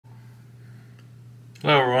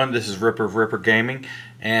Hello everyone, this is Ripper of Ripper Gaming,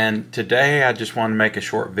 and today I just want to make a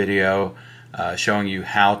short video showing you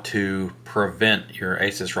how to prevent your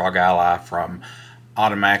Asus ROG Ally from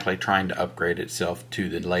automatically trying to upgrade itself to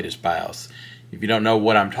the latest BIOS. If you don't know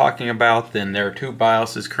what I'm talking about, then there are two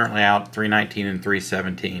BIOSes currently out, 319 and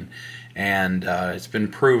 317, and it's been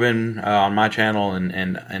proven on my channel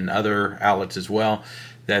and other outlets as well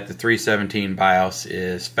that the 317 BIOS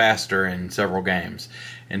is faster in several games.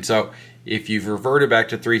 And so if you've reverted back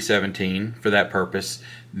to 317 for that purpose,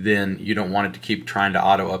 then you don't want it to keep trying to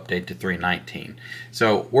auto update to 319.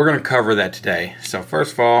 So we're going to cover that today. So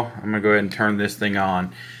first of all, I'm going to go ahead and turn this thing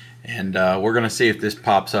on, and we're going to see if this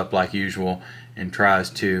pops up like usual and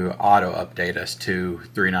tries to auto update us to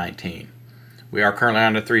 319. We are currently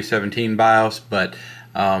on the 317 BIOS, but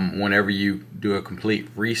whenever you do a complete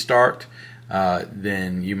restart,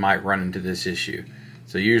 then you might run into this issue.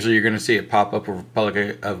 So usually you're going to see it pop up with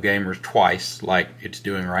Republic of Gamers twice, like it's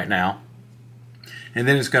doing right now. And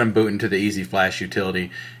then it's going to boot into the Easy Flash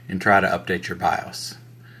utility and try to update your BIOS.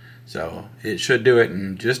 So it should do it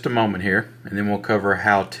in just a moment here, and then we'll cover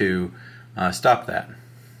how to stop that.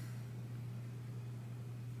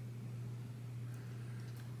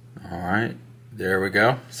 Alright, there we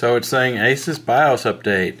go. So it's saying Asus BIOS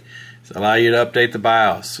update. Allow you to update the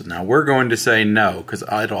BIOS. Now we're going to say no, because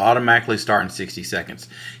it'll automatically start in 60 seconds.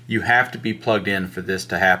 You have to be plugged in for this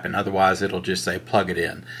to happen, otherwise it'll just say plug it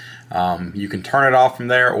in. You can turn it off from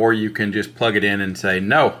there, or you can just plug it in and say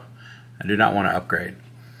no, I do not want to upgrade.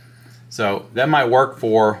 So that might work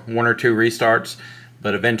for one or two restarts,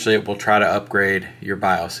 but eventually it will try to upgrade your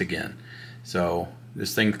BIOS again. So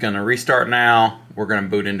this thing's going to restart now, we're going to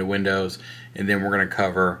boot into Windows, and then we're going to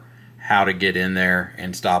cover how to get in there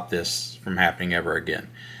and stop this from happening ever again.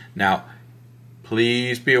 Now,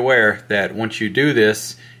 please be aware that once you do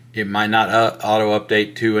this, it might not auto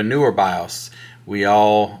update to a newer BIOS. We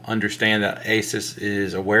all understand that Asus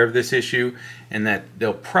is aware of this issue and that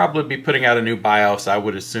they'll probably be putting out a new BIOS, I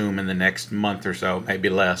would assume, in the next month or so, maybe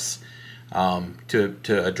less,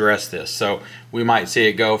 to address this. So we might see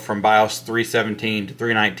it go from BIOS 317 to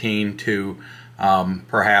 319 to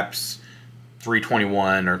perhaps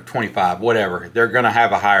 321 or 25, whatever. They're going to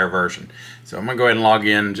have a higher version. So I'm going to go ahead and log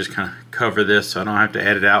in and just kind of cover this so I don't have to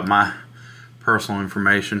edit out my personal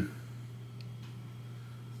information.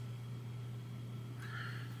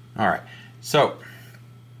 Alright, so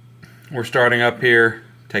we're starting up here.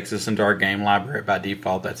 Takes us into our game library by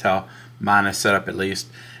default. That's how mine is set up, at least.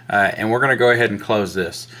 And we're going to go ahead and close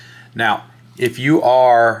this. Now, if you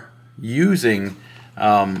are using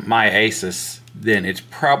my Asus, then it's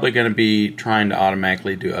probably going to be trying to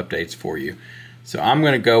automatically do updates for you. So I'm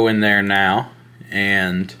going to go in there now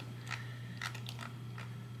and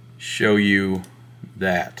show you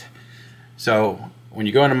that. So when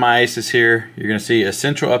you go into my Asus here, you're going to see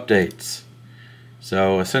Essential Updates.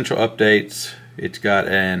 So Essential Updates, it's got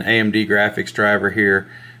an AMD graphics driver here,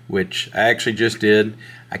 which I actually just did.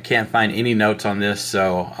 I can't find any notes on this,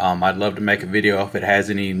 so I'd love to make a video if it has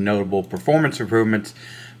any notable performance improvements.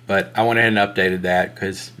 But I went ahead and updated that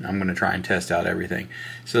because I'm going to try and test out everything.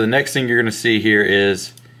 So the next thing you're going to see here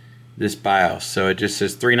is this BIOS. So it just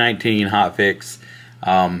says 319 hotfix.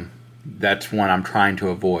 That's one I'm trying to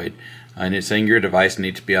avoid. And it's saying your device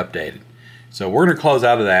needs to be updated. So we're going to close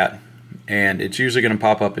out of that. And it's usually going to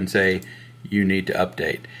pop up and say you need to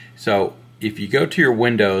update. So if you go to your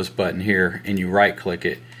Windows button here and you right click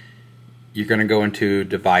it, you're going to go into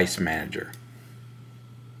Device Manager.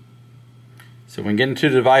 So when you get into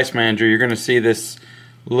Device Manager, you're going to see this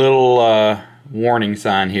little warning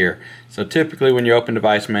sign here. So typically when you open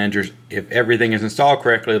Device Manager, if everything is installed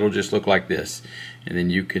correctly, it'll just look like this. And then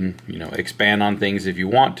you can, expand on things if you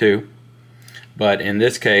want to. But in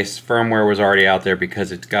this case, firmware was already out there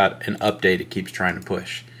because it's got an update it keeps trying to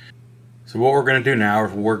push. So what we're going to do now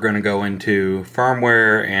is we're going to go into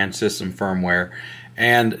firmware and system firmware.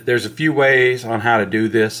 And there's a few ways on how to do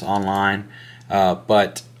this online,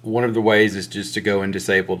 but one of the ways is just to go and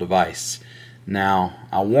disable device. Now,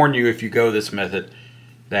 I'll warn you if you go this method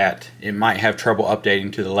that it might have trouble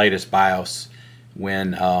updating to the latest BIOS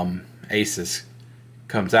when Asus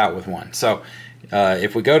comes out with one. So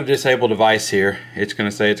if we go to disable device here, it's going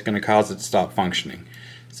to say it's going to cause it to stop functioning.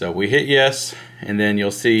 So we hit yes, and then you'll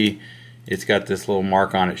see it's got this little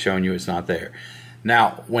mark on it showing you it's not there.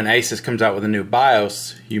 Now, when Asus comes out with a new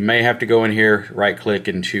BIOS, you may have to go in here, right click,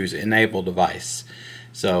 and choose enable device.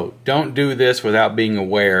 So don't do this without being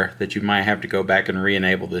aware that you might have to go back and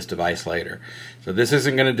re-enable this device later. So this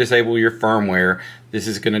isn't going to disable your firmware, this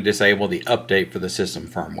is going to disable the update for the system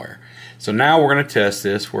firmware. So now we're going to test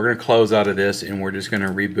this, we're going to close out of this, and we're just going to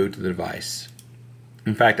reboot the device.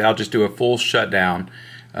 In fact, I'll just do a full shutdown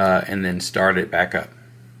and then start it back up.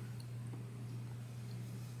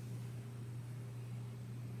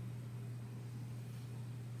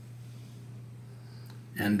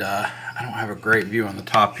 And I don't have a great view on the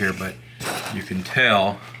top here, but you can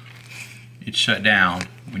tell it's shut down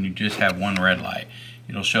when you just have one red light.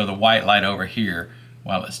 It'll show the white light over here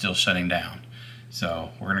while it's still shutting down.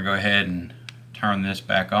 So we're going to go ahead and turn this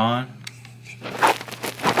back on.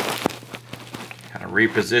 Kind of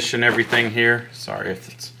reposition everything here. Sorry if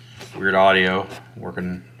it's weird audio,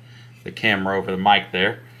 working the camera over the mic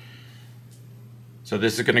there. So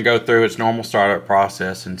this is going to go through its normal startup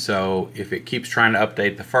process, and so if it keeps trying to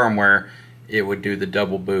update the firmware, it would do the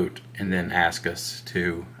double boot and then ask us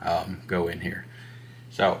to go in here.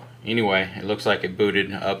 So anyway, it looks like it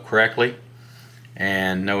booted up correctly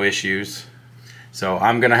and no issues. So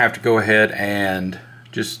I'm going to have to go ahead and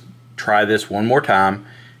just try this one more time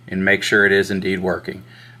and make sure it is indeed working.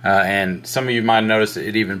 And some of you might notice that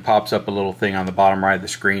it even pops up a little thing on the bottom right of the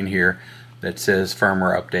screen here that says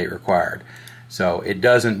firmware update required. So it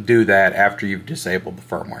doesn't do that after you've disabled the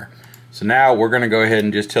firmware. So now we're going to go ahead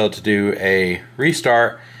and just tell it to do a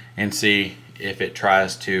restart and see if it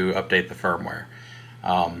tries to update the firmware.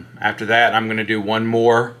 After that, I'm going to do one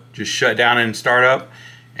more, just shut down and start up,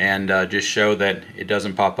 and just show that it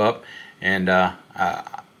doesn't pop up. And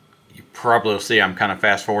you probably will see I'm kind of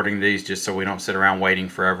fast forwarding these just so we don't sit around waiting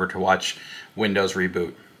forever to watch Windows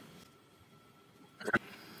reboot.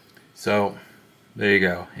 So there you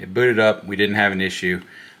go. It booted up. We didn't have an issue.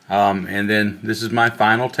 And then this is my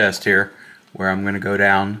final test here, where I'm going to go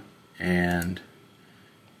down and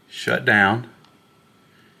shut down.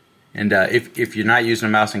 And if you're not using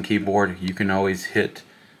a mouse and keyboard, you can always hit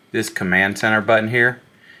this command center button here,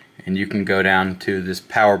 and you can go down to this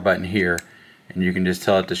power button here, and you can just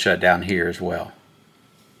tell it to shut down here as well.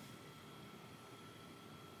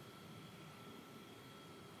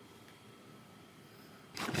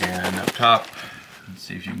 And up top, let's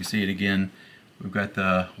see if you can see it again. We've got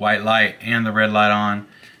the white light and the red light on,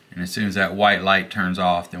 and as soon as that white light turns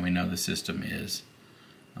off, then we know the system is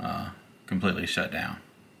completely shut down.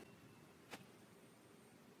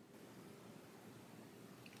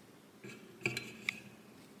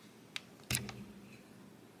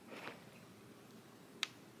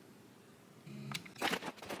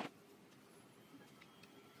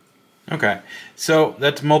 Okay, so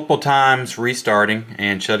that's multiple times restarting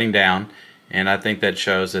and shutting down, and I think that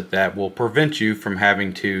shows that that will prevent you from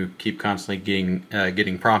having to keep constantly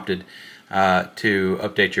getting prompted to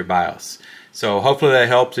update your BIOS. So hopefully that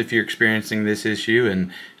helps if you're experiencing this issue,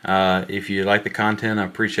 and if you like the content, I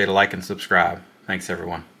appreciate a like and subscribe. Thanks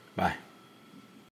everyone. Bye.